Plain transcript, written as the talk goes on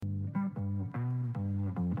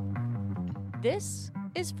This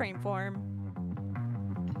is Frameform.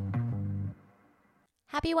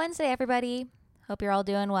 Happy Wednesday, everybody. Hope you're all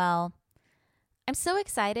doing well. I'm so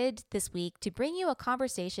excited this week to bring you a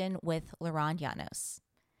conversation with Laurent Llanos.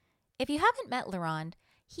 If you haven't met Laurent,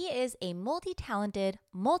 he is a multi-talented,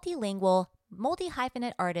 multilingual,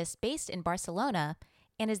 multi-hyphenate artist based in Barcelona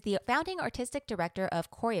and is the founding artistic director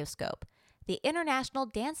of Choreoscope, the International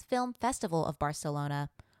Dance Film Festival of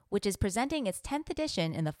Barcelona, which is presenting its 10th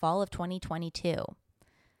edition in the fall of 2022.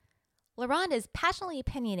 Laurent is passionately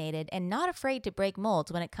opinionated and not afraid to break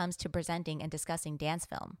molds when it comes to presenting and discussing dance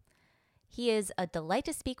film. He is a delight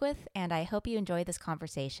to speak with, and I hope you enjoy this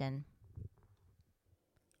conversation.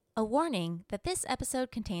 A warning that this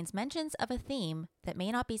episode contains mentions of a theme that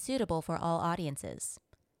may not be suitable for all audiences.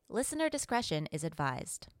 Listener discretion is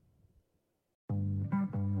advised.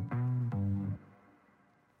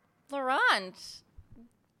 Laurent,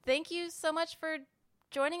 thank you so much for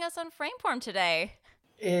joining us on Frameform today.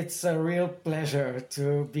 It's a real pleasure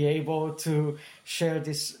to be able to share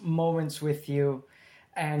these moments with you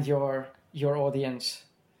and your audience.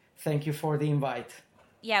 Thank you for the invite.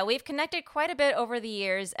 Yeah, we've connected quite a bit over the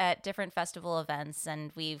years at different festival events,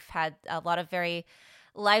 and we've had a lot of very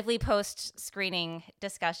lively post-screening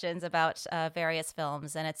discussions about various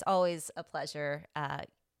films, and it's always a pleasure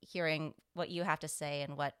hearing what you have to say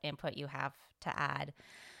and what input you have to add.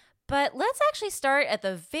 But let's actually start at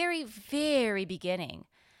the very, very beginning.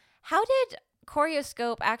 How did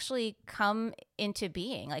Choreoscope actually come into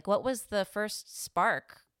being? Like, what was the first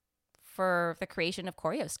spark for the creation of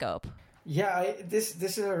Choreoscope? Yeah, this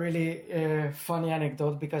is a really funny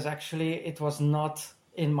anecdote because actually it was not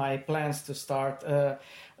in my plans to start a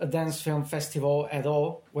dance film festival at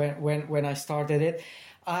all when I started it.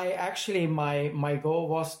 My goal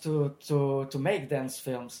was to make dance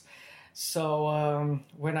films. So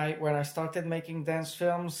when I started making dance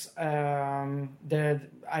films, I did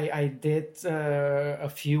a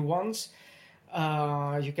few ones.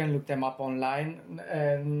 You can look them up online,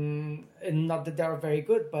 and not that they are very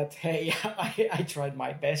good, but hey, I tried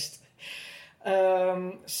my best.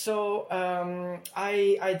 I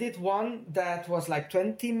did one that was like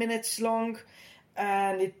 20 minutes long,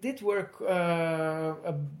 and it did work well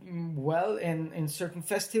in certain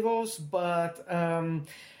festivals, but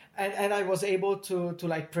and I was able to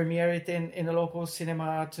like premiere it in a local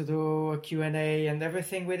cinema, to do a Q&A and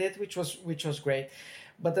everything with it, which was great.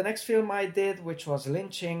 But the next film I did, which was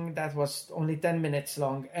Lynching, that was only 10 minutes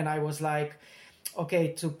long. And I was like, okay,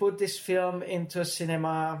 to put this film into a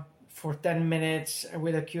cinema for 10 minutes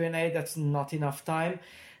with a Q&A, that's not enough time.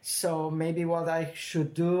 So maybe what I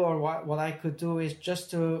should do, or what I could do, is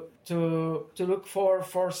just to look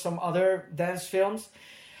for some other dance films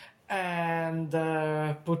and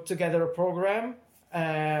put together a program,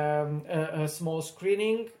 a small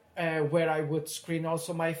screening, where I would screen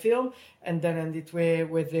also my film, and then end it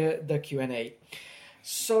with the Q&A.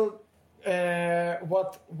 So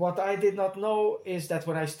what I did not know is that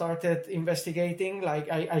when I started investigating, like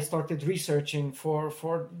I started researching for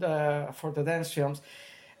the dance films,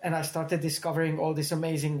 and I started discovering all these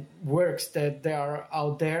amazing works that they are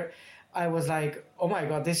out there. I was like, oh my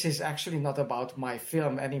God, this is actually not about my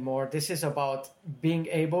film anymore. This is about being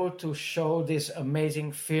able to show these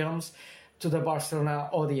amazing films to the Barcelona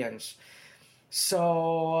audience.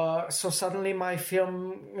 So suddenly my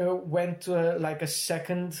film went to a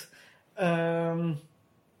second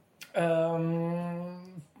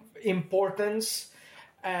importance,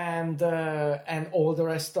 and all the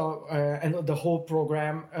rest of and the whole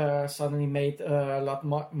program suddenly made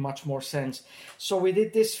much more sense. So we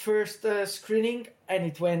did this first screening, and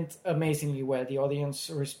it went amazingly well. The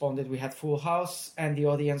audience responded. We had full house, and the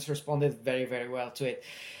audience responded very, very well to it.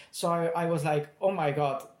 So I was like, oh my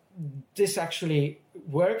God, this actually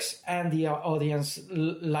works, and the audience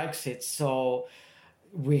likes it. So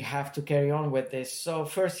we have to carry on with this. So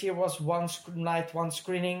first year was one night, one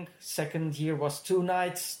screening. Second year was 2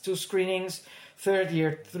 nights, 2 screenings. Third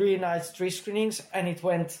year, 3 nights, 3 screenings. And it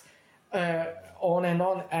went on and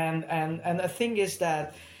on. And the thing is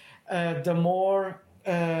that the more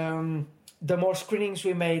screenings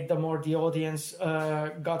we made, the more the audience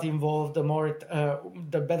got involved,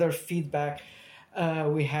 the better feedback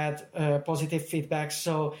we had, positive feedback.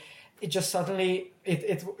 So it just suddenly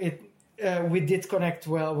we did connect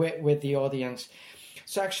well with the audience.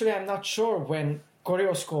 So actually, I'm not sure when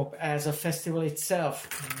Choreoscope as a festival itself,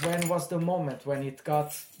 when was the moment when it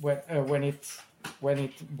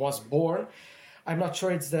was born. I'm not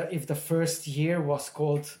sure if the first year was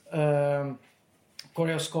called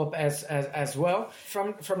Choreoscope as well.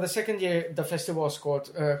 From the second year, the festival was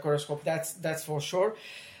called Choreoscope. That's for sure.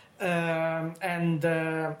 And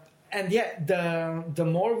and yeah, the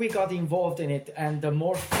more we got involved in it, and the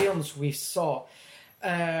more films we saw,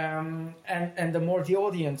 and the more the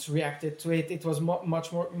audience reacted to it, it was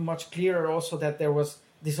much clearer also that there was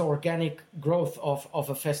this organic growth of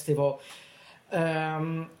a festival.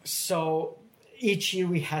 So each year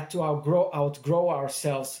we had to outgrow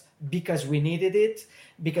ourselves because we needed it,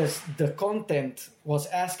 because the content was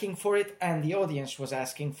asking for it and the audience was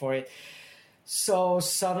asking for it. So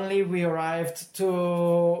suddenly we arrived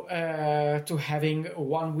to having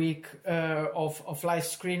 1 week of live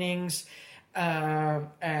screenings,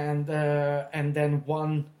 and then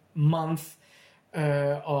 1 month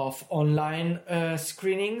of online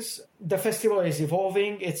screenings. The festival is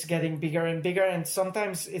evolving; it's getting bigger and bigger, and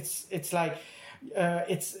sometimes it's like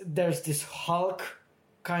there's this Hulk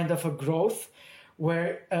kind of a growth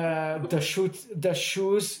where the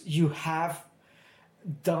shoes you have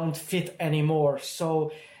don't fit anymore.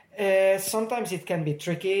 So sometimes it can be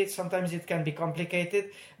tricky, sometimes it can be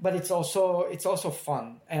complicated, but it's also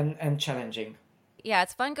fun and challenging. Yeah,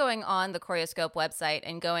 it's fun going on the Choreoscope website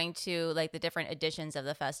and going to like the different editions of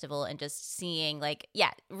the festival and just seeing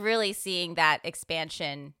really seeing that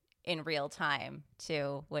expansion in real time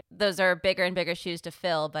too. Those are bigger and bigger shoes to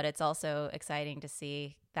fill, but it's also exciting to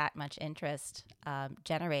see that much interest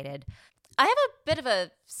generated. I have a bit of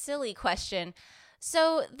a silly question.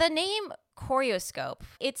 So the name Choreoscope,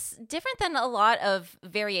 it's different than a lot of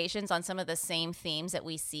variations on some of the same themes that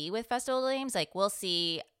we see with festival names. Like we'll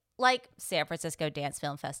see like San Francisco Dance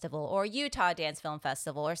Film Festival or Utah Dance Film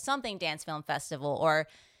Festival or something Dance Film Festival or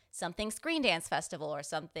something Screen Dance Festival or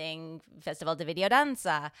something Festival de Video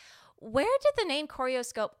Danza. Where did the name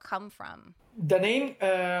Choreoscope come from? The name,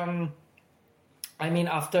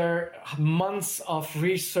 after months of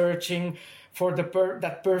researching for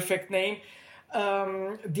that perfect name,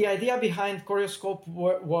 the idea behind Choreoscope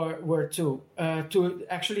were two, to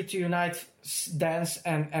unite dance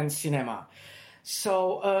and cinema.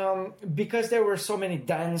 So because there were so many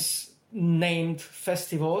dance named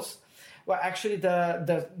festivals, well, actually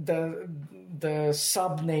the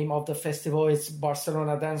sub name of the festival is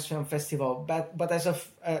Barcelona Dance Film Festival, but as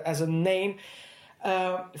a name,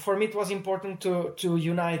 for me it was important to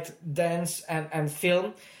unite dance and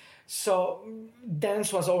film. So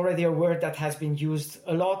dance was already a word that has been used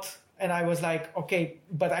a lot, and I was like, okay,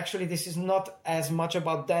 but actually this is not as much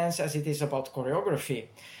about dance as it is about choreography,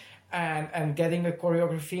 and getting a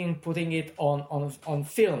choreography and putting it on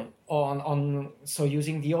film, so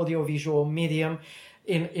using the audiovisual medium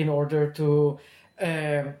in order to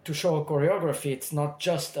show a choreography. It's not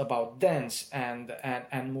just about dance and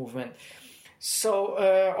movement. So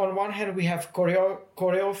on one hand we have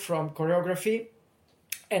choreo from choreography.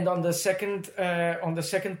 And on the second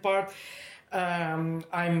part, I'm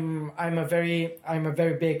a very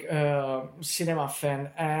big cinema fan,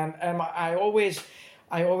 and I always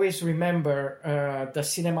remember the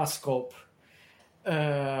CinemaScope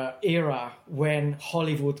era when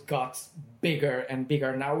Hollywood got bigger and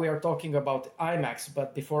bigger. Now we are talking about IMAX,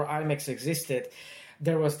 but before IMAX existed,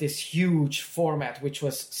 there was this huge format which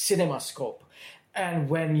was CinemaScope. And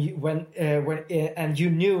when you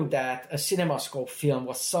knew that a CinemaScope film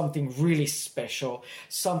was something really special,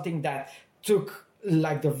 something that took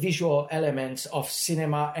like the visual elements of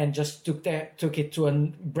cinema and just took it to a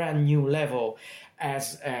brand new level,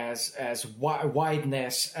 as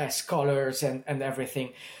wideness, as colors and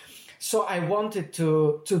everything. So I wanted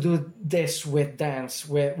to do this with dance,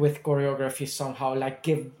 with choreography somehow, like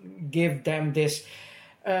give them this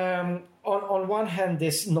on one hand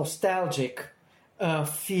this nostalgic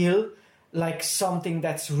feel, like something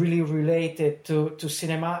that's really related to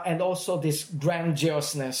cinema, and also this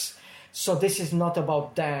grandiousness. So this is not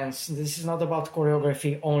about dance, this is not about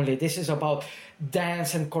choreography only, this is about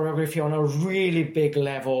dance and choreography on a really big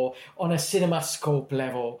level, on a CinemaScope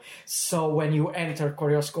level. So when you enter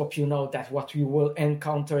Choreoscope, you know that what you will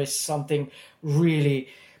encounter is something really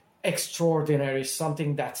extraordinary,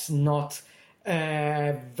 something that's not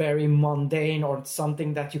very mundane, or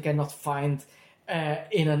something that you cannot find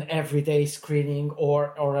in an everyday screening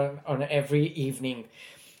or on every evening.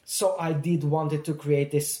 So I did wanted to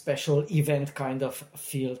create this special event kind of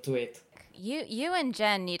feel to it. You and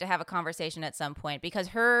Jen need to have a conversation at some point, because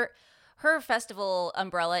her festival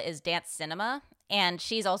umbrella is Dance Cinema, and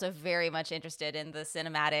she's also very much interested in the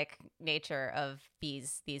cinematic nature of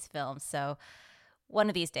these films. So one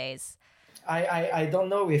of these days. I don't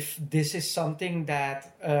know if this is something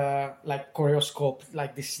that like Choreoscope,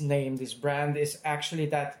 like this name, this brand is actually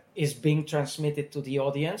that is being transmitted to the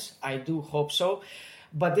audience. I do hope so.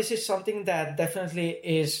 But this is something that definitely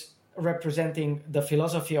is representing the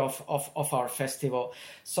philosophy of our festival.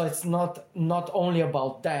 So it's not only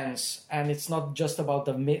about dance, and it's not just about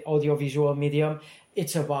the audiovisual medium.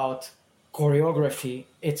 It's about choreography,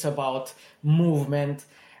 it's about movement,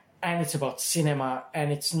 and it's about cinema.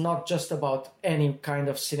 And it's not just about any kind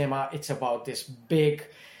of cinema. It's about this big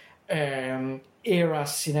era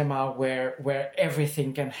cinema where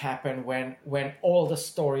everything can happen, when all the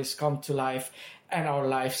stories come to life, and our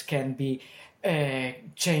lives can be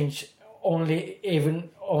changed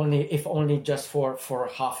if only just for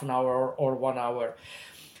half an hour or 1 hour.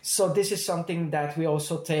 So this is something that we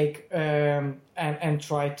also take and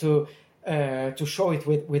try to show it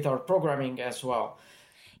with our programming as well.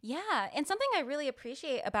 Yeah, and something I really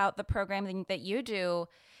appreciate about the programming that you do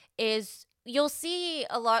is you'll see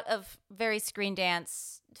a lot of very screen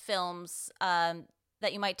dance films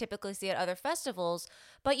that you might typically see at other festivals,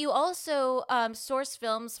 but you also source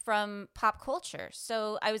films from pop culture.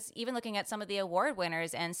 So I was even looking at some of the award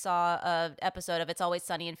winners and saw an episode of It's Always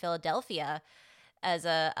Sunny in Philadelphia as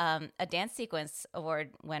a dance sequence award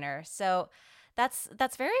winner. So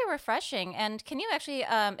that's very refreshing. And can you actually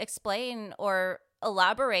explain or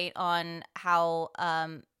elaborate on how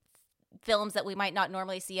films that we might not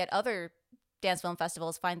normally see at other dance film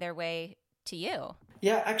festivals find their way to you?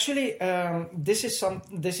 Yeah, actually, this is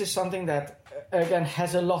something that again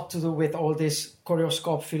has a lot to do with all this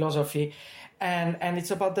choreoscope philosophy, and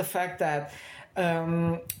it's about the fact that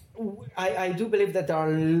I do believe that there are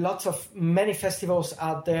many festivals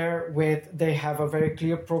out there they have a very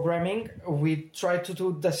clear programming. We try to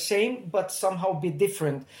do the same, but somehow be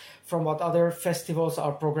different from what other festivals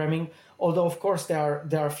are programming. Although, of course, there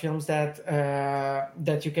are films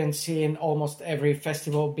that you can see in almost every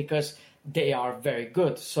festival because they are very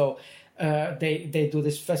good. So they do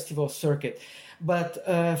this festival circuit. But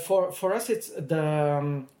for us, it's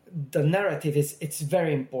the narrative it's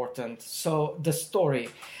very important. So the story,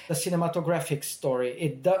 the cinematographic story,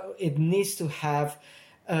 it needs to have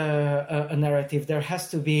a narrative. There has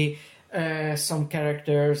to be some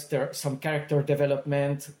characters, some character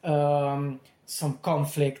development, some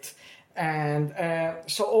conflict, and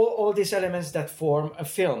so all these elements that form a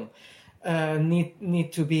film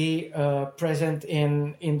need to be present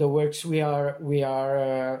in the works we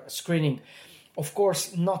are screening. Of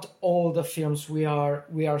course, not all the films we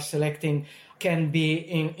are selecting can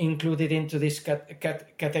be included into this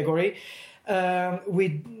category.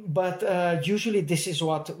 But usually this is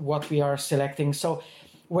what we are selecting. So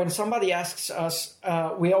when somebody asks us,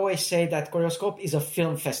 we always say that Choreoscope is a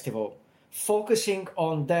film festival, focusing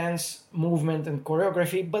on dance, movement, and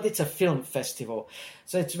choreography, but it's a film festival.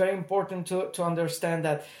 So it's very important to understand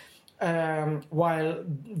that while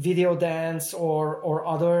video dance or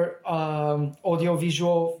other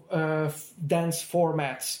audiovisual dance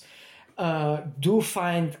formats do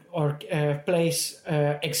find or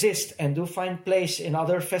exist and do find place in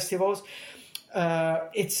other festivals,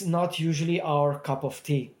 it's not usually our cup of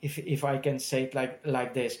tea, if I can say it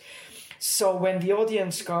like this. So when the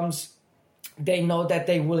audience comes, they know that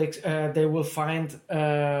they will find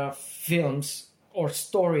films or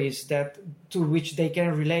stories to which they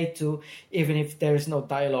can relate to, even if there is no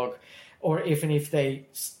dialogue, or even if they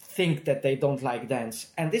think that they don't like dance.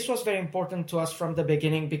 And this was very important to us from the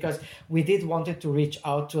beginning, because we did wanted to reach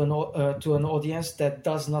out to an audience that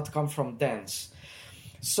does not come from dance.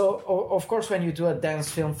 So of course, when you do a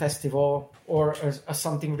dance film festival or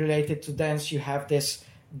something related to dance, you have this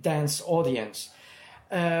dance audience.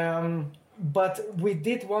 But we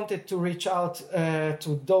did wanted to reach out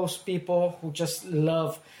to those people who just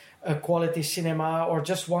love quality cinema, or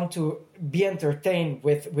just want to be entertained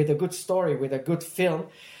with a good story, with a good film,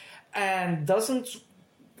 and doesn't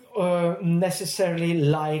necessarily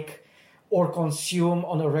like or consume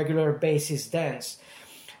on a regular basis dance.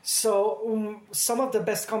 So some of the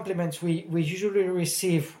best compliments we usually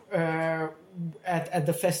receive at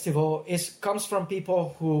the festival comes from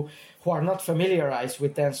people who are not familiarized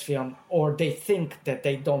with dance film, or they think that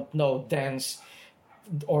they don't know dance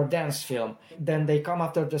or dance film. Then they come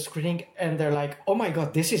after the screening and they're like, "Oh my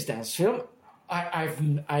God, this is dance film!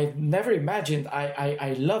 I've never imagined.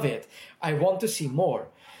 I love it. I want to see more."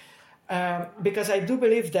 Because I do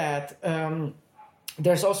believe that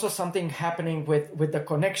there's also something happening with the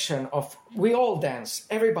connection of, we all dance,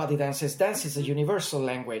 everybody dances. Dance is a universal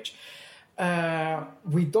language.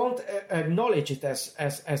 We don't acknowledge it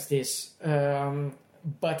as this,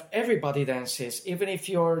 but everybody dances. Even if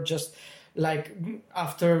you're just like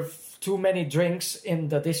after too many drinks in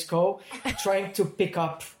the disco, trying to pick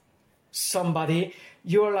up somebody,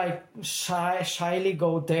 you're like shyly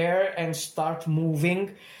go there and start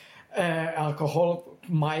moving. Alcohol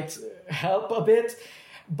might help a bit,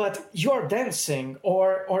 but you're dancing,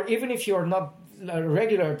 or even if you're not a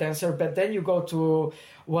regular dancer, but then you go to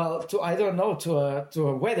I don't know, to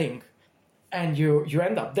a wedding, and you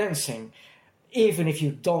end up dancing, even if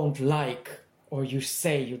you don't like, or you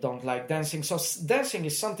say you don't like dancing. So dancing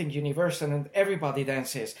is something universal, and everybody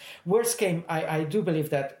dances. Words came. I do believe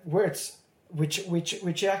that words,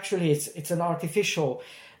 which actually it's an artificial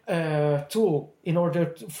tool in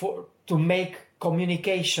order to make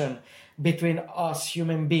communication between us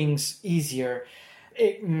human beings easier.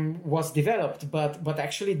 It was developed, but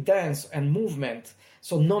actually dance and movement,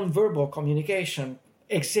 so non-verbal communication,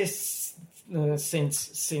 exists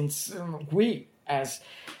since we as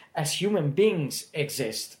human beings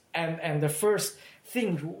exist. And the first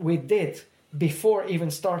thing we did before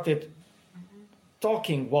even started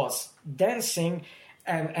talking was dancing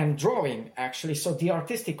and drawing, actually. So the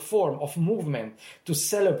artistic form of movement, to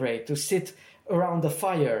celebrate, to sit around the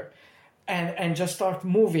fire and just start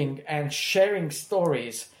moving and sharing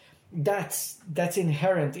stories, that's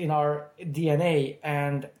inherent in our DNA,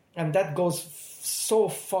 and that goes so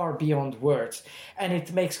far beyond words, and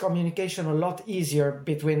it makes communication a lot easier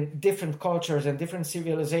between different cultures and different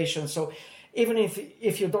civilizations. So even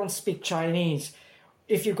if you don't speak Chinese,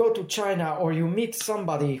 if you go to China or you meet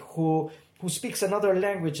somebody who speaks another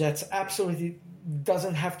language that's absolutely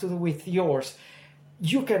doesn't have to do with yours,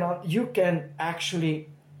 you can actually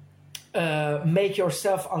make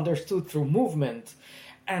yourself understood through movement.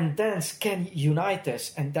 And dance can unite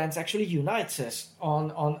us, and dance actually unites us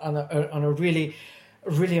on a really,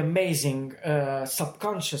 really amazing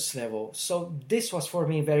subconscious level. So this was for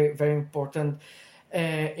me very, very important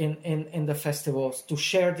in the festivals, to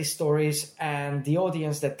share these stories, and the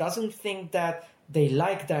audience that doesn't think that they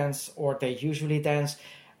like dance or they usually dance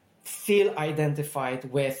feel identified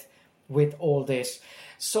with all this.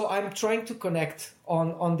 So I'm trying to connect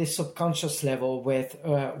on this subconscious level with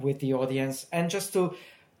the audience, and just to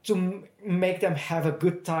make them have a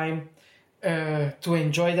good time, to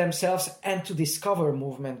enjoy themselves, and to discover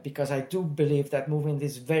movement, because I do believe that movement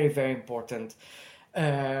is very, very important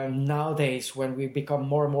nowadays when we become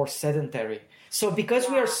more and more sedentary. So because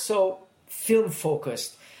we are so film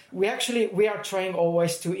focused, we are trying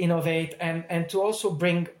always to innovate and to also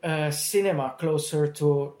bring cinema closer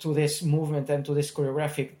to this movement and to this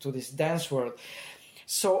choreographic, to this dance world.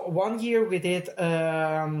 So one year we did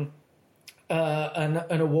an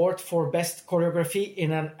award for best choreography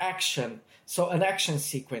in an action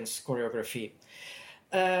sequence choreography.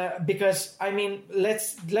 Because I mean,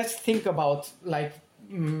 let's think about like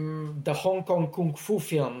the Hong Kong kung fu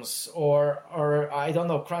films, or I don't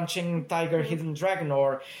know, Crouching Tiger, Hidden Dragon,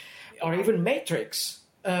 or even Matrix.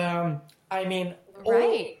 I mean,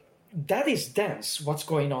 right. That is dance. What's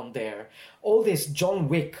going on there? All this John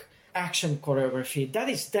Wick action choreography, that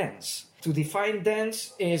is dance. To define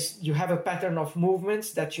dance is you have a pattern of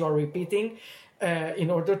movements that you are repeating in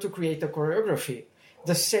order to create a choreography.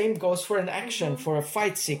 The same goes for an action, for a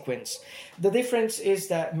fight sequence. The difference is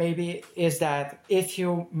that if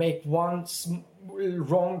you make one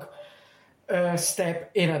wrong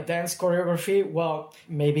step in a dance choreography, well,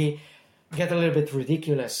 maybe get a little bit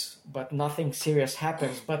ridiculous, but nothing serious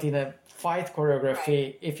happens. But in a fight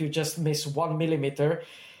choreography, if you just miss 1 millimeter,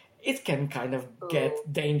 it can kind of get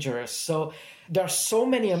dangerous. So there are so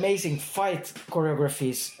many amazing fight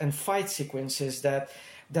choreographies and fight sequences that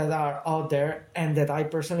are out there, and that I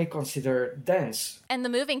personally consider dance. And the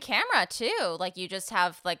moving camera too. Like, you just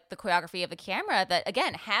have like the choreography of a camera that,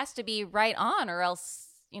 again, has to be right on, or else,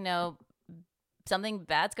 something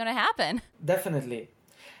bad's going to happen. Definitely.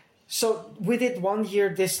 So we did 1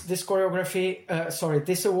 year this choreography,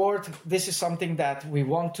 this award. This is something that we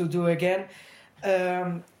want to do again.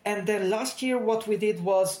 And then last year what we did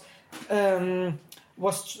was to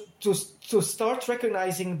start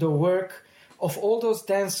recognizing the work of all those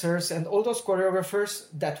dancers and all those choreographers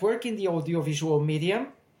that work in the audiovisual medium,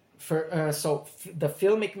 the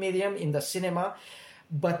filmic medium, in the cinema,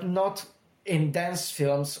 but not in dance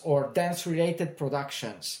films or dance-related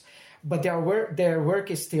productions. But their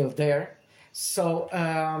work is still there. So,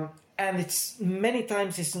 and it's many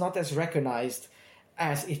times it's not as recognized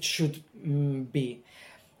as it should be.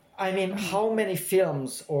 I mean, how many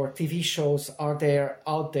films or TV shows are there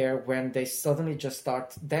out there when they suddenly just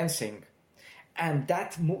start dancing? And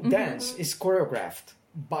that dance is choreographed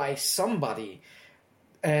by somebody.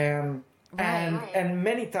 And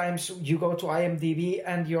many times you go to IMDb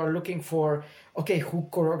and you're looking for, okay, who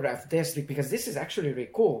choreographed this? Because this is actually really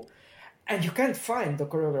cool. And you can't find the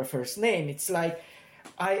choreographer's name. It's like,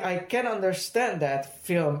 I can understand that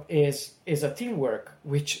film is a teamwork,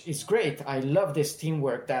 which is great. I love this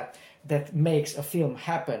teamwork that makes a film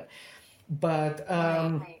happen. but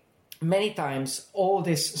Right. many times all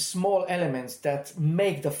these small elements that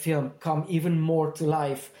make the film come even more to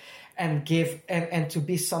life and give and to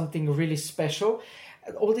be something really special,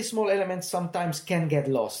 all these small elements sometimes can get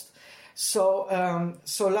lost. So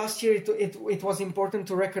last year it was important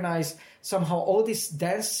to recognize somehow all these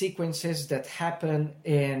dance sequences that happen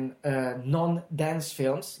in non-dance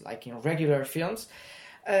films, like in regular films,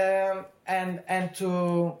 and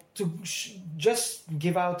to just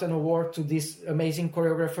give out an award to these amazing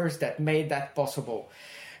choreographers that made that possible.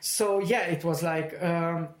 So yeah, it was like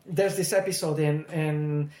there's this episode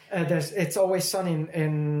in there's It's Always Sunny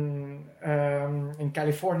in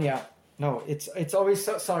California. No, it's always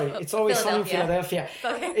sorry. It's Always Sunny in Philadelphia.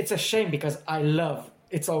 Okay. It's a shame because I love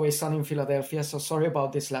It's Always Sunny in Philadelphia. So sorry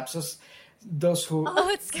about this lapsus. Those who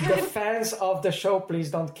It's good. the fans of the show, please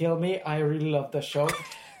don't kill me. I really love the show.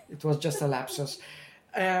 It was just a lapsus.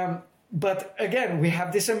 But again, we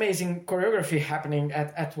have this amazing choreography happening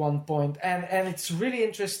at one point, and it's really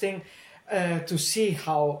interesting to see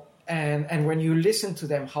how and when you listen to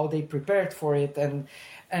them, how they prepared for it and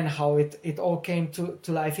how it all came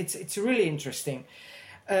to life. It's really interesting.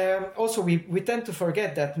 Also, we tend to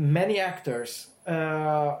forget that many actors,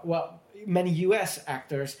 many US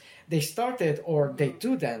actors, they started or they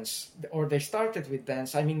do dance or they started with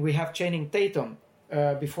dance. I mean, we have Channing Tatum.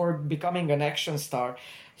 Before becoming an action star,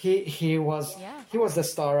 he was the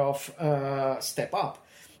star of Step Up.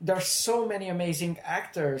 There are so many amazing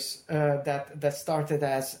actors that started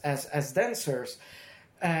as dancers,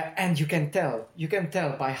 and you can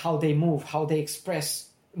tell by how they move, how they express,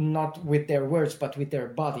 not with their words but with their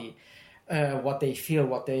body, what they feel,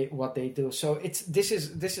 what they do. So this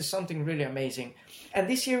is something really amazing. And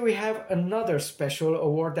this year we have another special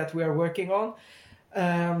award that we are working on.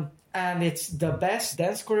 And it's the best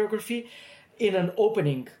dance choreography in an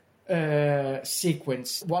opening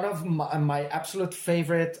sequence. One of my absolute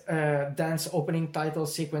favorite dance opening title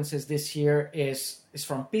sequences this year is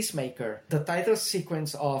from Peacemaker. The title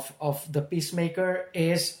sequence of The Peacemaker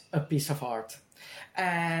is a piece of art.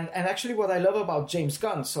 And actually what I love about James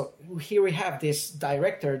Gunn, so here we have this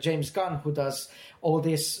director, James Gunn, who does all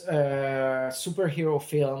these superhero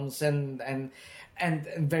films and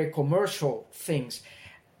very commercial things.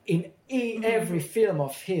 In every film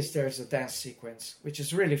of his, there's a dance sequence, which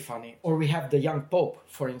is really funny. Or we have The Young Pope,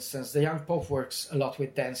 for instance. The Young Pope works a lot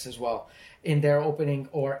with dance as well in their opening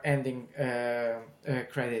or ending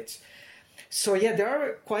credits. So yeah, there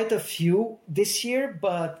are quite a few this year,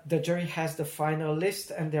 but the jury has the final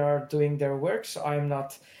list and they are doing their work. So I'm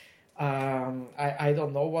not, I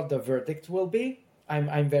don't know what the verdict will be.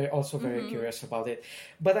 I'm very curious about it.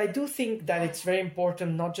 But I do think that it's very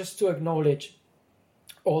important not just to acknowledge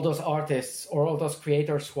all those artists or all those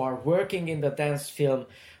creators who are working in the dance film,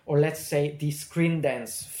 or let's say the screen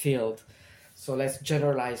dance field. So let's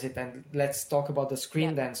generalize it and let's talk about the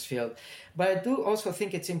screen dance field. But I do also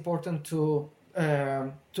think it's important to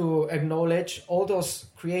acknowledge all those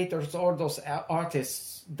creators, all those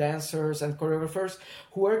artists, dancers and choreographers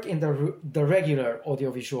who work in the regular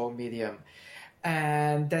audiovisual medium.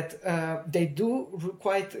 And that they do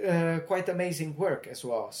quite amazing work as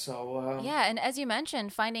well. So and as you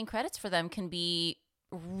mentioned, finding credits for them can be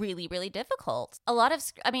really, really difficult.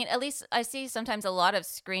 At least I see sometimes a lot of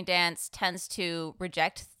screen dance tends to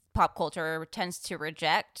reject pop culture, tends to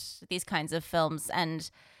reject these kinds of films, and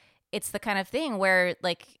it's the kind of thing where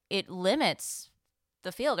like it limits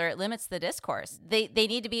the field or it limits the discourse. They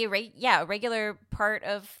need to be a regular part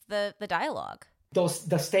of the dialogue.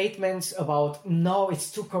 The statements about no,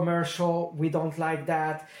 it's too commercial, we don't like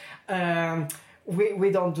that, we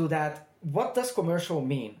don't do that. What does commercial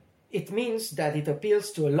mean? It means that it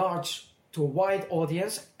appeals to a wide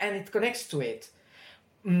audience and it connects to it.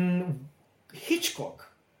 Hitchcock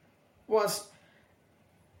was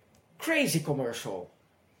crazy commercial.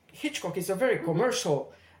 Hitchcock is a very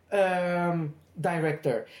commercial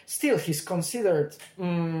director. Still, he's considered,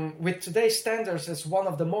 with today's standards, as one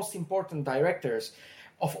of the most important directors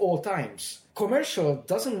of all times. Commercial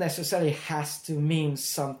doesn't necessarily has to mean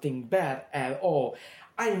something bad at all.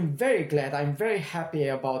 I'm very glad, I'm very happy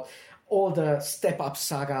about all the Step Up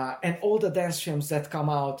saga and all the dance films that come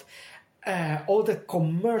out, all the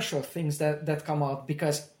commercial things that come out,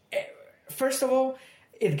 because first of all,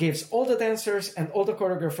 it gives all the dancers and all the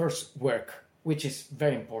choreographers work, which is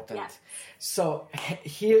very important. Yeah. So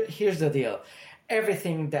here's the deal.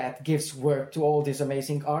 Everything that gives work to all these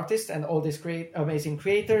amazing artists and all these amazing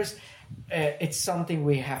creators, it's something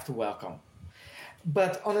we have to welcome.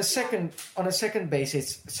 But on a second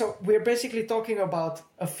basis, so we're basically talking about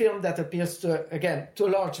a film that appeals to a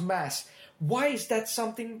large mass. Why is that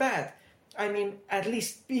something bad? I mean, at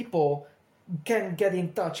least people can get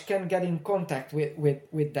in touch, can get in contact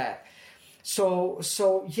with that. So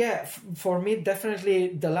yeah, for me, definitely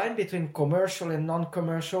the line between commercial and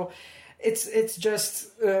non-commercial, it's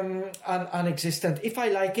just non-existent. If I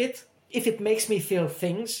like it, if it makes me feel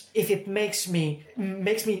things, if it makes me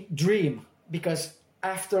dream, because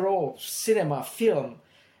after all, cinema, film,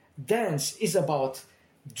 dance is about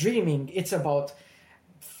dreaming. It's about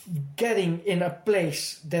getting in a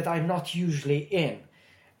place that I'm not usually in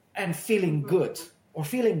and feeling good or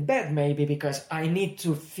feeling bad, maybe because I need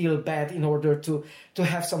to feel bad in order to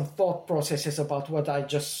have some thought processes about what I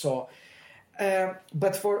just saw.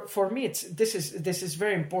 But for me, this is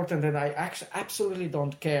very important, and I actually absolutely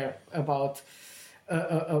don't care about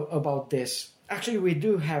this. Actually, we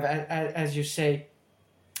do have, as you say,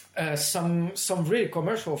 some really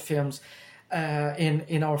commercial films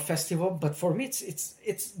in our festival. But for me,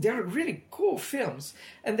 they are really cool films,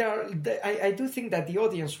 and I do think that the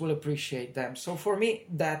audience will appreciate them. So for me,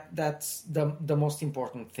 that's the most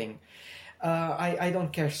important thing. I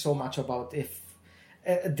don't care so much about if.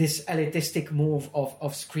 This elitistic move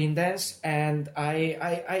of screen dance, and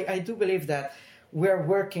I do believe that we're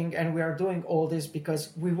working and we are doing all this because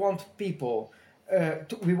we want people,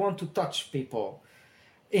 we want to touch people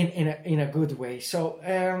in a good way. So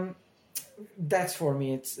that's for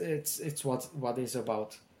me. It's what it's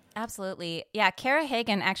about. Absolutely, yeah. Kara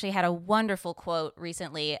Hagen actually had a wonderful quote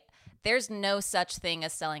recently. There's no such thing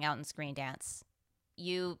as selling out in screen dance.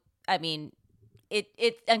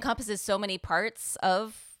 It encompasses so many parts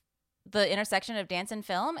of the intersection of dance and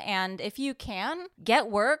film. And if you can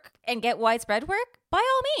get work and get widespread work, by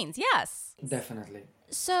all means, yes. Definitely.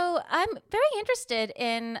 So I'm very interested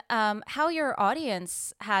in how your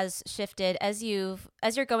audience has shifted as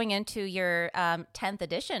you're going into your 10th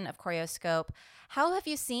edition of Choreoscope. How have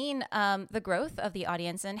you seen the growth of the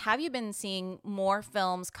audience, and have you been seeing more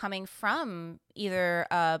films coming from either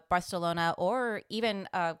Barcelona or even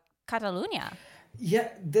Catalonia? Yeah,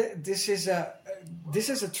 this is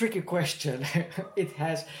a tricky question. It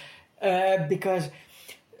has because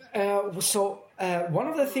one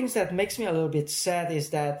of the things that makes me a little bit sad is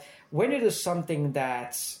that when you do something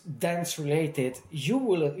that's dance related, you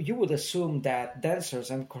would assume that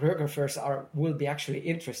dancers and choreographers will be actually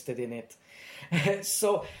interested in it.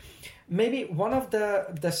 So maybe one of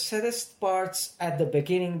the saddest parts at the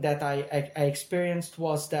beginning that I experienced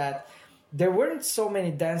was that there weren't so many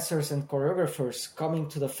dancers and choreographers coming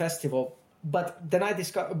to the festival, but then I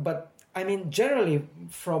discovered, but I mean, generally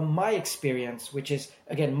from my experience, which is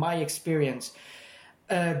again my experience,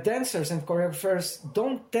 dancers and choreographers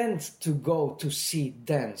don't tend to go to see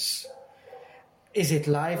dance. Is it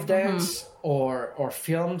live dance or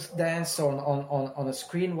filmed dance on a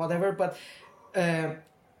screen, whatever? But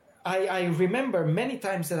I remember many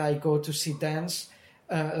times that I go to see dance,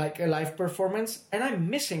 like a live performance, and I'm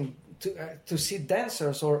missing to see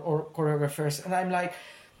dancers or choreographers, and I'm like,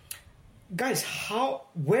 guys,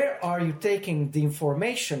 where are you taking the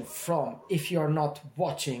information from if you're not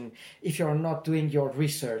watching, if you're not doing your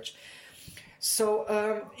research? So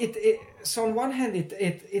so on one hand,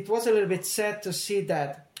 it was a little bit sad to see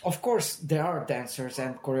that, of course, there are dancers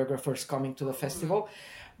and choreographers coming to the festival,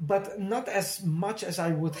 but not as much as I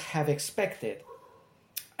would have expected.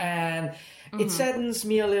 And it saddens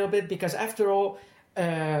me a little bit because, after all,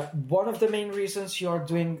 one of the main reasons you're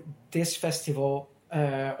doing this festival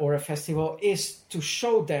or a festival is to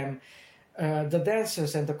show them, the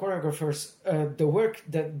dancers and the choreographers, the work,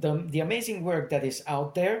 the amazing work that is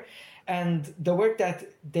out there, and the work that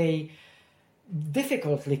they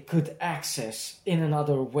difficultly could access in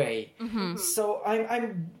another way. So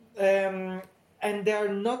I'm and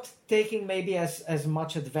they're not taking maybe as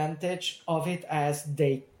much advantage of it as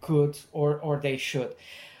they could or they should.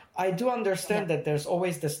 I do understand that there's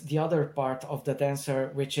always the other part of the dancer,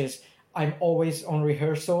 which is I'm always on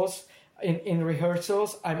rehearsals. In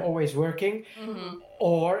rehearsals, I'm always working.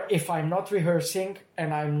 Or if I'm not rehearsing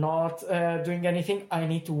and I'm not doing anything, I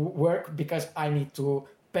need to work because I need to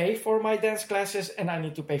pay for my dance classes and I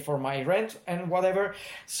need to pay for my rent and whatever.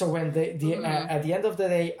 So when at the end of the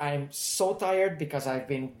day, I'm so tired because I've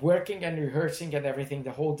been working and rehearsing and everything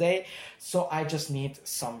the whole day. So I just need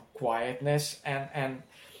some quietness, and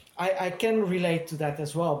I can relate to that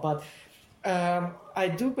as well. But I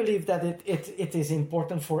do believe that it is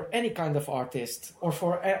important for any kind of artist or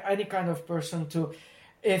for any kind of person to,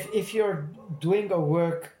 if you're doing a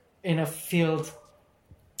work in a field,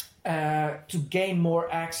 to gain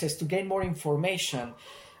more access, to gain more information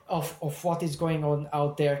of what is going on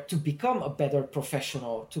out there, to become a better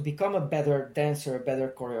professional, to become a better dancer, a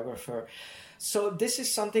better choreographer. So this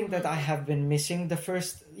is something that I have been missing the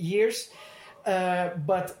first years.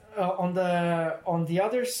 But on the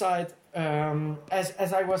other side,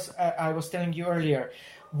 as I was telling you earlier,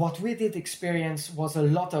 what we did experience was a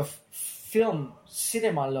lot of film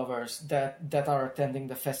cinema lovers that are attending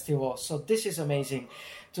the festival. So this is amazing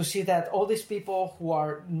to see that all these people who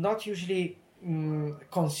are not usually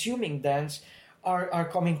consuming dance are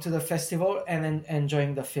coming to the festival and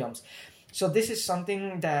enjoying the films. So this is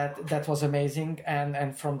something that was amazing,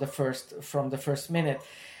 and from the first minute.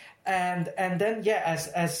 And then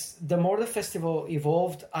as the more the festival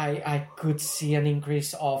evolved, I could see an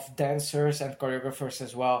increase of dancers and choreographers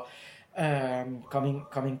as well,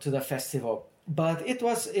 coming to the festival. But it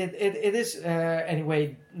is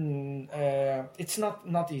anyway. It's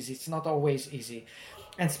not easy. It's not always easy,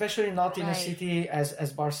 and especially not in a city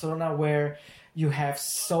as Barcelona, where you have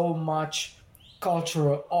so much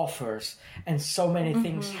cultural offers and so many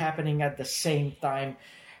things happening at the same time.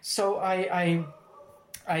 So I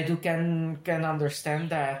do can understand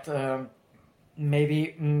that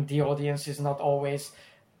maybe the audience is not always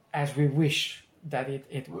as we wish that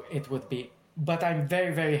it would be. But I'm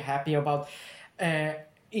very, very happy about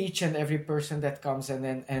each and every person that comes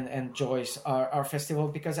and enjoys our festival,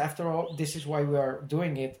 because after all, this is why we are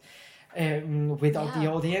doing it, without the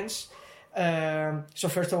audience. So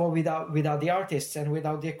first of all, without the artists and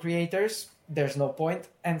without the creators, there's no point.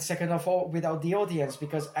 And second of all, without the audience,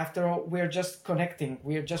 because after all, we're just connecting.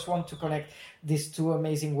 We just want to connect these two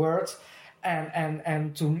amazing worlds,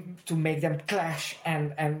 and to make them clash,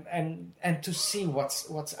 and to see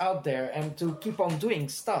what's out there, and to keep on doing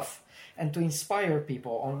stuff, and to inspire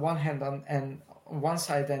people on one hand and on one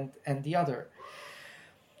side and the other.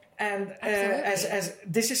 And as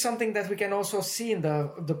this is something that we can also see in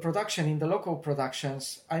the production, in the local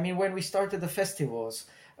productions. I mean, when we started the festival,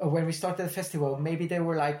 maybe there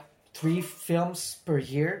were like 3 films per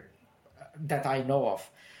year that I know of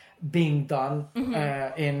being done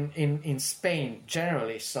in Spain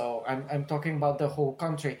generally. So I'm talking about the whole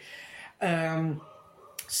country.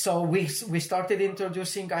 So we started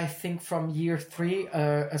introducing, I think, from year 3,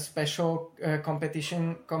 a special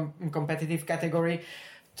competitive category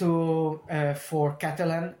for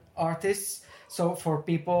Catalan artists. So for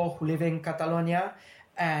people who live in Catalonia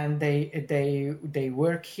and they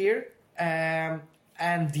work here. And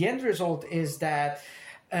the end result is that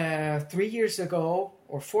 3 years ago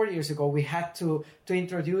or 4 years ago, we had to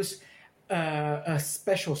introduce a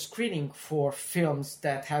special screening for films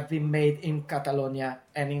that have been made in Catalonia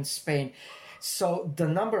and in Spain. So the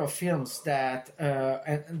number of films and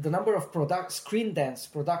the number of screen dance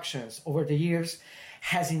productions over the years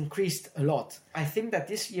has increased a lot. I think that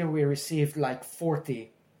this year we received like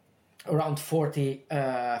around 40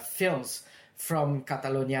 films from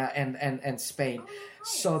Catalonia and Spain.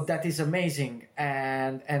 So that is amazing.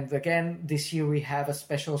 And again, this year we have a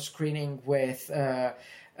special screening with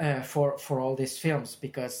for all these films,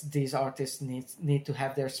 because these artists need to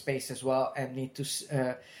have their space as well, and need to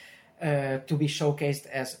be showcased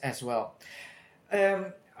as well.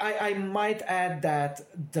 I might add that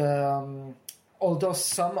although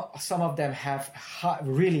some of them have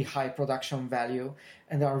really high production value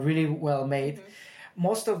and are really well made,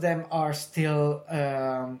 most of them are still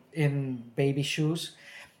in baby shoes.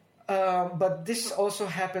 But this also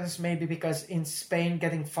happens maybe because in Spain,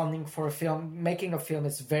 getting funding for making a film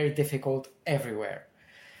is very difficult everywhere.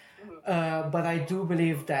 But I do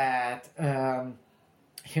believe that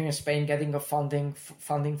here in Spain, getting a funding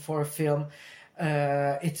for a film,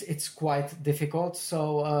 it's quite difficult.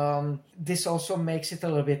 So this also makes it a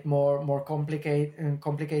little bit more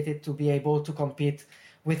complicated to be able to compete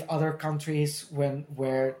with other countries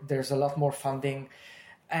where there's a lot more funding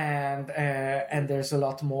and there's a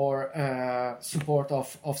lot more support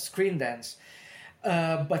of screen dance.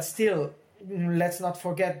 But still, let's not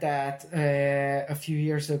forget that a few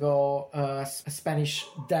years ago, a Spanish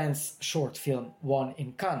dance short film won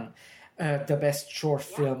in Cannes the Best Short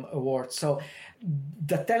Film Award. So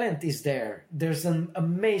the talent is there. There's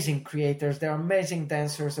amazing creators, there are amazing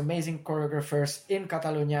dancers, amazing choreographers in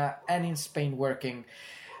Catalonia and in Spain working.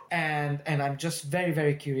 And I'm just very,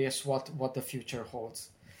 very curious what the future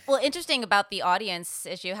holds. Well, interesting about the audience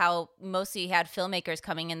issue, how mostly you had filmmakers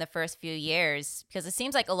coming in the first few years, because it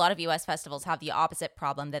seems like a lot of U.S. festivals have the opposite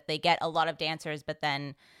problem, that they get a lot of dancers, but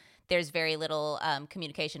then there's very little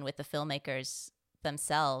communication with the filmmakers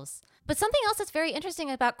themselves. But something else that's very interesting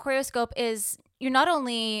about Choreoscope is you're not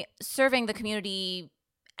only serving the community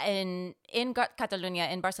in Catalonia,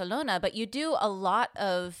 in Barcelona, but you do a lot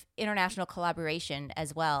of international collaboration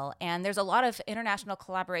as well. And there's a lot of international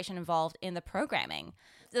collaboration involved in the programming.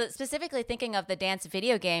 So specifically thinking of the dance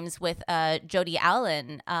video games with Jody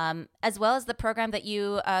Allen, as well as the program that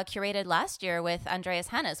you curated last year with Andreas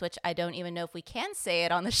Hannes, which I don't even know if we can say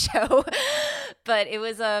it on the show, but it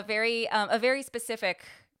was a very specific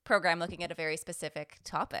program looking at a very specific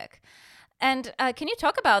topic. And can you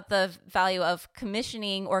talk about the value of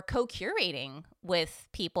commissioning or co-curating with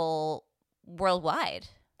people worldwide?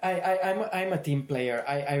 I'm a team player.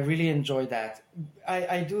 I really enjoy that.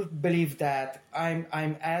 I do believe that I'm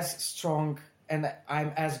as strong and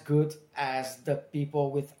I'm as good as the people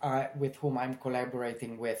with whom I'm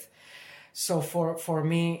collaborating with. So for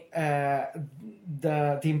me,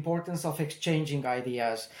 the importance of exchanging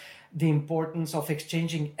ideas, the importance of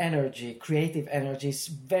exchanging energy, creative energy, is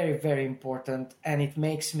very, very important, and it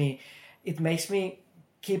makes me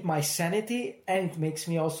keep my sanity, and it makes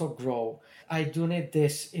me also grow. I do need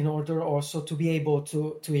this in order also to be able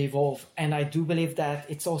to evolve, and I do believe that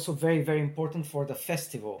it's also very, very important for the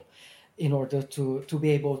festival in order to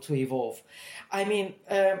be able to evolve. I mean,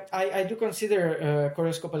 I do consider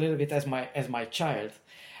Choreoscope a little bit as my child,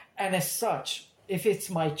 and as such, if it's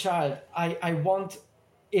my child, I want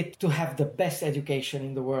it to have the best education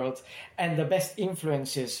in the world and the best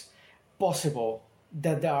influences possible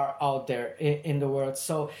that there are out there in the world.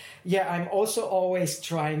 So yeah, I'm also always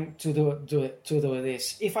trying to do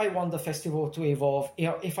this. If I want the festival to evolve,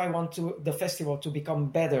 if I want the festival to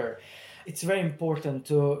become better, it's very important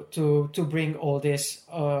to bring all these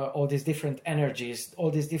different energies,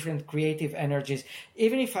 all these different creative energies,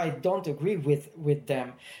 even if I don't agree with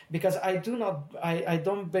them, because I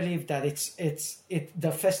don't believe that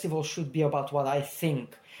the festival should be about what I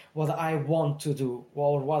think, what I want to do,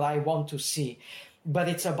 or what I want to see, but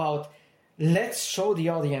it's about, let's show the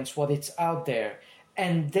audience what it's out there,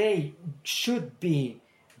 and they should be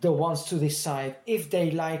the ones to decide if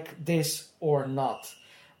they like this or not.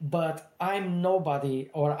 But I'm nobody,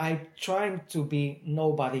 or I'm trying to be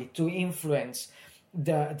nobody to influence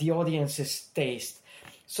the audience's taste.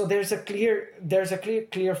 So there's a clear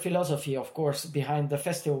philosophy, of course, behind the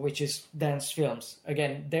festival, which is dance films.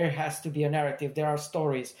 Again, there has to be a narrative, there are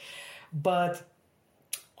stories, but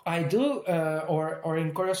I do, or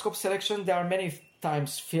in Choreoscope selection, there are many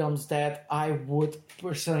times films that I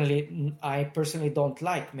personally don't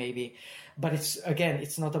like, maybe, but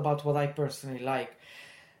it's not about what I personally like.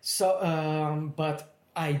 So, but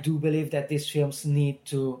I do believe that these films need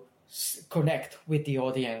to connect with the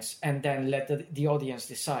audience and then let the audience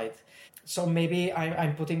decide. So maybe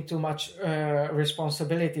I'm putting too much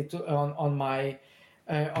responsibility on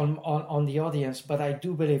the audience, but I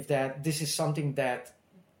do believe that this is something that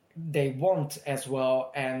they want as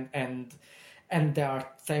well, and they are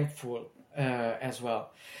thankful as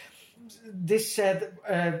well. This said,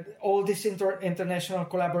 all these international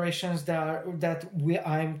collaborations that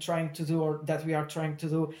I'm trying to do, or that we are trying to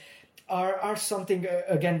do, are something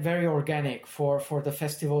again very organic for the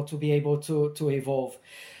festival to be able to evolve.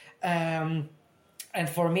 And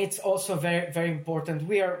for me, it's also very, very important.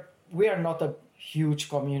 We are not a huge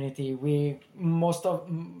community. We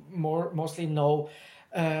mostly know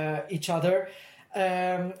each other.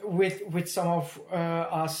 With some of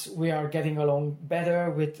us, we are getting along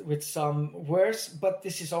better, with some worse, but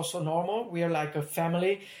this is also normal. We are like a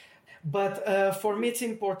family. But for me, it's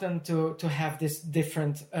important to have this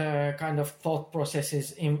different kind of thought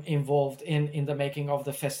processes involved in the making of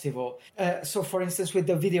the festival. So, for instance, with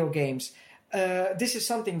the video games, this is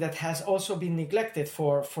something that has also been neglected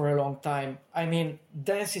for a long time. I mean,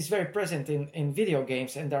 dance is very present in video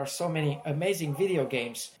games, and there are so many amazing video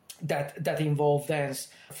games that involve dance.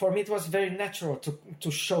 For me, it was very natural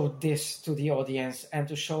to show this to the audience and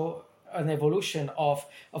to show an evolution of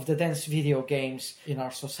the dance video games in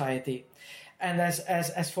our society. And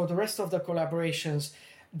as for the rest of the collaborations,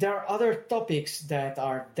 there are other topics that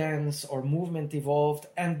are dance or movement evolved,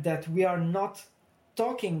 and that we are not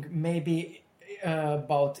talking maybe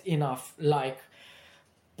about enough, like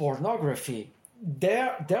pornography.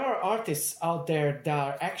 There are artists out there that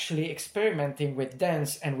are actually experimenting with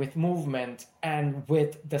dance and with movement and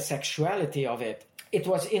with the sexuality of it. It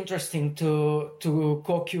was interesting to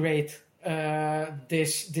co-curate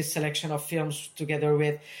this selection of films together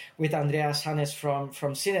with Andreas Hannes from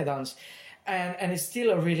Cinedance, and it's still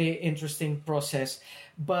a really interesting process.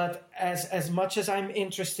 But as much as I'm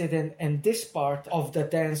interested in this part of the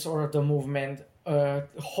dance or the movement,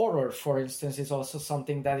 horror, for instance, is also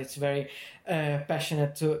something that is very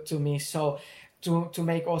passionate to me. So to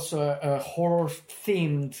make also a horror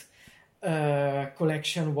themed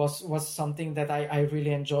collection was something that I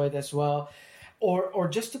really enjoyed as well. Or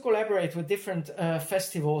just to collaborate with different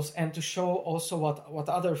festivals and to show also what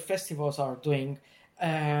other festivals are doing.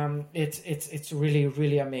 It's really,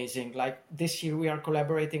 really amazing. Like this year we are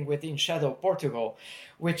collaborating with In Shadow Portugal,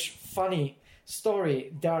 which, funny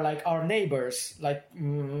story, they are like our neighbors,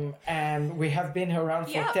 and we have been around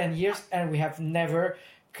for 10 years and we have never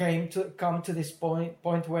come to this point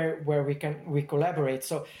where we collaborate.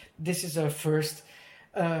 So this is a first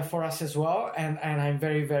for us as well, and I'm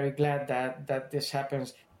very, very glad that this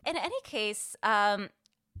happens. In any case,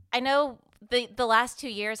 I know the last 2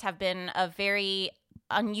 years have been a very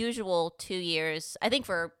unusual 2 years, I think,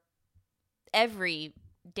 for every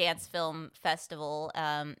dance film festival,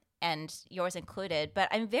 and yours included. But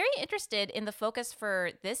I'm very interested in the focus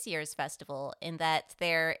for this year's festival, in that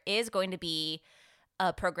there is going to be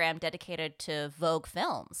a program dedicated to Vogue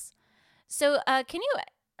films. So can you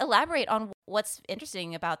elaborate on what's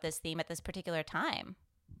interesting about this theme at this particular time?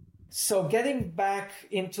 So getting back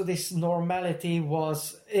into this normality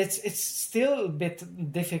it's still a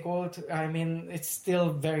bit difficult. I mean, it's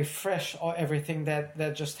still very fresh, everything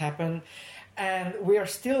that just happened, and we are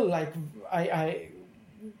still like I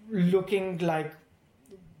looking like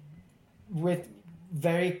with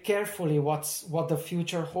very carefully what the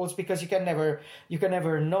future holds, because you can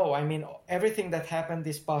never know. I mean, everything that happened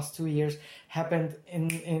these past 2 years happened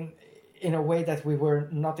in a way that we were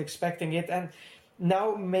not expecting it, and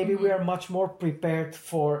now maybe we are much more prepared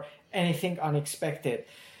for anything unexpected.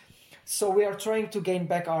 So we are trying to gain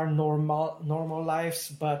back our normal lives,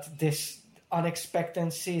 but this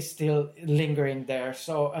unexpectancy is still lingering there.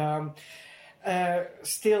 So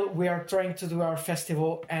still we are trying to do our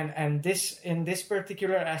festival, and this in this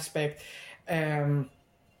particular aspect,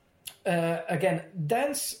 again,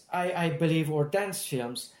 dance, I believe, or dance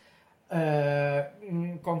films,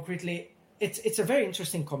 concretely, it's a very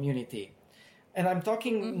interesting community. And I'm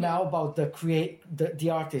talking now about the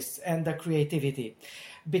artists and the creativity,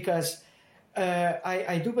 because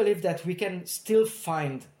I do believe that we can still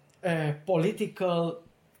find political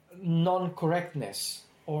non-correctness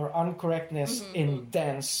or uncorrectness in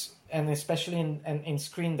dance, and especially in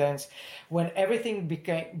screen dance, when everything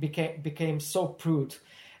became so prude,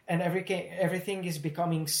 and everything is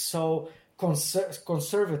becoming so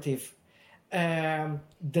conservative.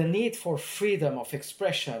 The need for freedom of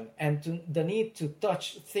expression and the need to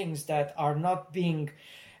touch things that are not being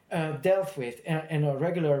dealt with on a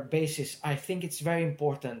regular basis, I think it's very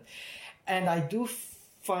important. And I do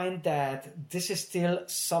find that this is still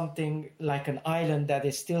something like an island that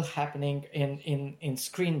is still happening in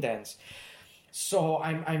screen dance. So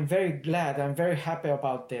I'm very glad, I'm very happy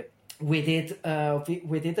about that. We did a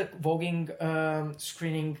voguing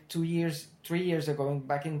screening 3 years ago,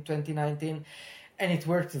 back in 2019, and it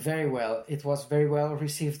worked very well. It was very well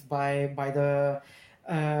received by the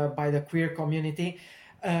queer community.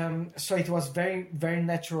 So it was very, very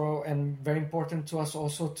natural and very important to us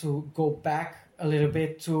also to go back a little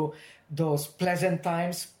bit to those pleasant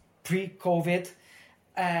times pre-COVID,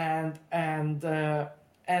 and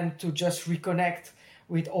to just reconnect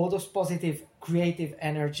with all those positive creative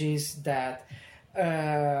energies that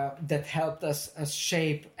helped us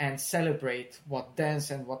shape and celebrate what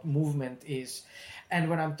dance and what movement is. And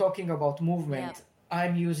when I'm talking about movement,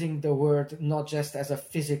 I'm using the word not just as a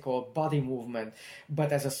physical body movement,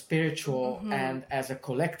 but as a spiritual and as a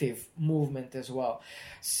collective movement as well.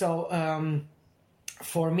 So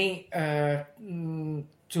for me,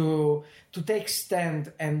 to take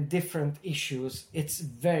stand on different issues, it's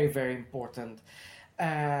very, very important.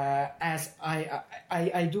 As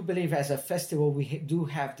I do believe, as a festival, we do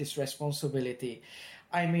have this responsibility.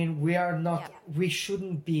 I mean, we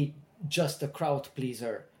shouldn't be just a crowd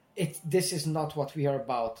pleaser. This is not what we are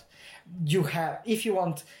about. If you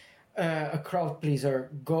want a crowd pleaser,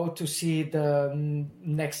 go to see the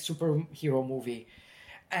next superhero movie,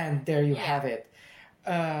 and there you have it.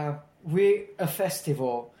 We're a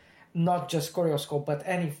festival, not just Choreoscope, but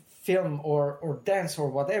any film or dance or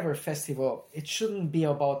whatever festival. It shouldn't be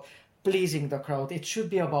about pleasing the crowd. It should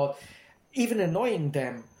be about even annoying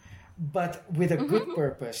them, but with a good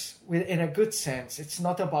purpose, in a good sense. It's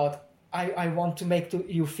not about I want to make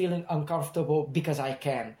you feeling uncomfortable because I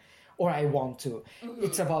can or I want to.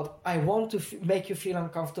 It's about I want to make you feel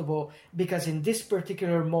uncomfortable because in this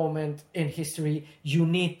particular moment in history you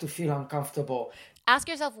need to feel uncomfortable. Ask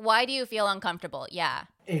yourself, why do you feel uncomfortable? Yeah.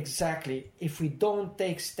 Exactly. If we don't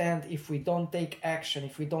take stand, if we don't take action,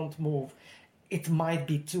 if we don't move, it might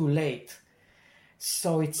be too late.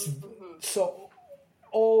 So so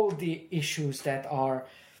all the issues that are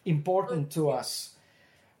important to us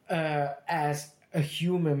as a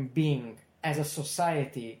human being as a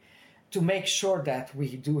society to make sure that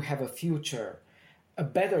we do have a future, a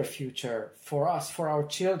better future for us, for our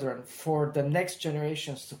children, for the next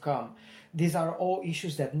generations to come. These are all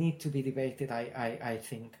issues that need to be debated, I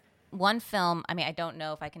think. One film, I mean, I don't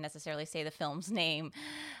know if I can necessarily say the film's name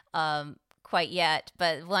quite yet,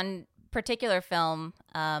 but one particular film,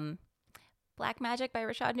 Black Magic by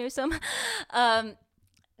Rashad Newsom,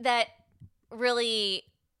 that really,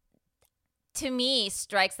 to me,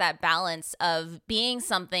 strikes that balance of being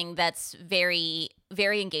something that's very,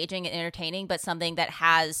 very engaging and entertaining, but something that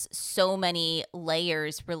has so many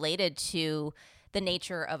layers related to the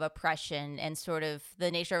nature of oppression and sort of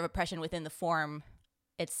the nature of oppression within the form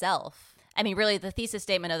itself. I mean, really, the thesis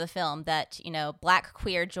statement of the film that, you know, Black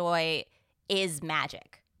queer joy is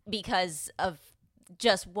magic because of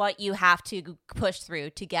just what you have to push through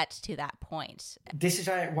to get to that point. This is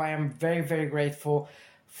why I'm very, very grateful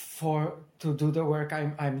to do the work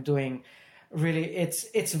I'm doing. Really,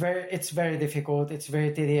 it's very difficult. It's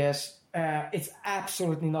very tedious. It's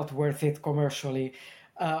absolutely not worth it commercially.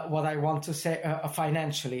 What I want to say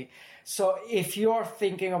financially. So if you're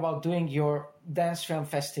thinking about doing your dance film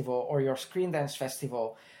festival or your screen dance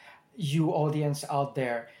festival, you audience out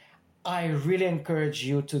there, I really encourage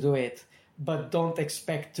you to do it, but don't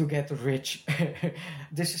expect to get rich.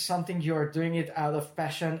 This is something you're doing it out of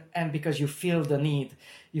passion and because you feel the need,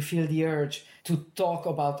 you feel the urge to talk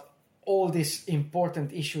about all these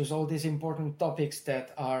important issues, all these important topics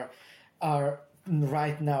that are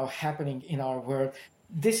right now happening in our world.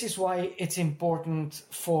 This is why it's important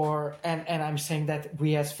for, and I'm saying that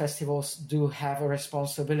we as festivals do have a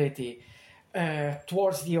responsibility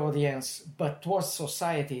towards the audience, but towards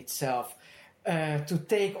society itself, to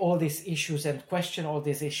take all these issues and question all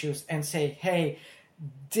these issues and say, hey,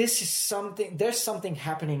 this is something, there's something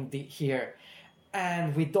happening here,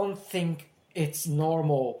 and we don't think it's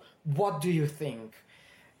normal. What do you think?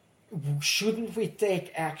 Shouldn't we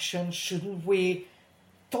take action? Shouldn't we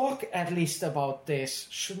talk at least about this?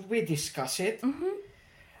 Shouldn't we discuss it?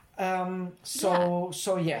 Mm-hmm.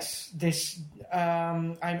 So yes, this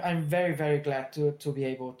I'm very, very glad to be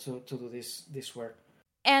able to do this work.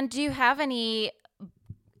 And do you have any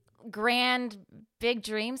grand big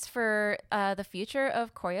dreams for the future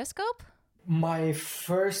of Choreoscope? My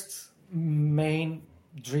first main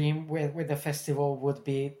dream with the festival would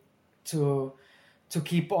be to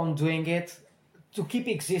keep on doing it, to keep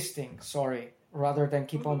existing, rather than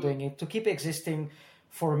keep on doing it, to keep existing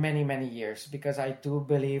for many, many years, because I do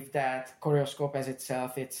believe that Choreoscope as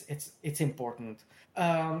itself, it's important.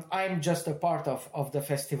 I'm just a part of the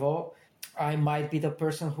festival. I might be the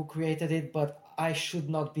person who created it, but I should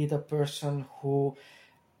not be the person who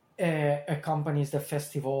accompanies the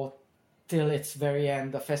festival till its very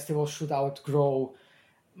end. The festival should outgrow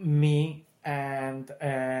me and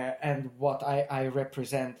what I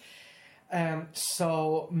represent.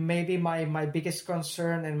 So maybe my biggest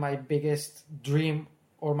concern and my biggest dream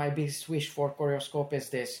or my biggest wish for Choreoscope is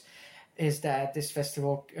that this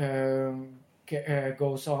festival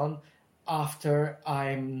goes on after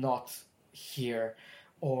I'm not here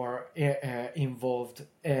or involved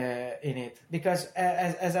in it. Because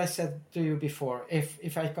as I said to you before,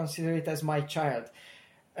 if I consider it as my child,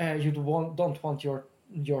 you don't want your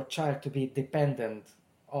child to be dependent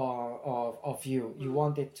of you. You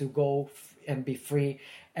want it to go and be free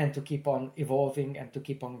and to keep on evolving and to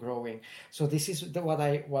keep on growing. So this is what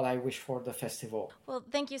I wish for the festival. Well,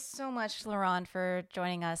 thank you so much, Laurent, for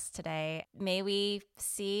joining us today. May we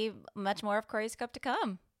see much more of Choreoscope to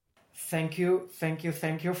come. Thank you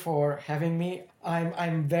for having me.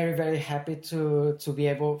 I'm very, very happy to be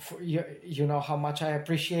able. You know how much I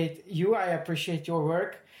appreciate you. I appreciate your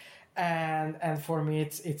work. And for me,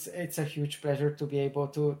 it's a huge pleasure to be able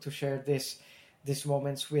to share these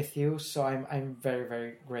moments with you. So I'm very,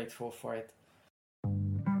 very grateful for it.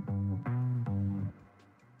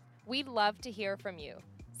 We'd love to hear from you.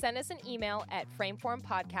 Send us an email at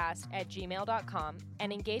frameformpodcast@gmail.com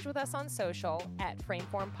and engage with us on social at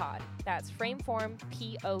frameformpod. That's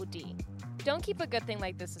frameformpod. Don't keep a good thing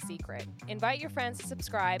like this a secret. Invite your friends to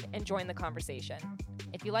subscribe and join the conversation.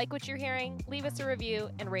 If you like what you're hearing, leave us a review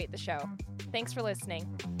and rate the show. Thanks for listening.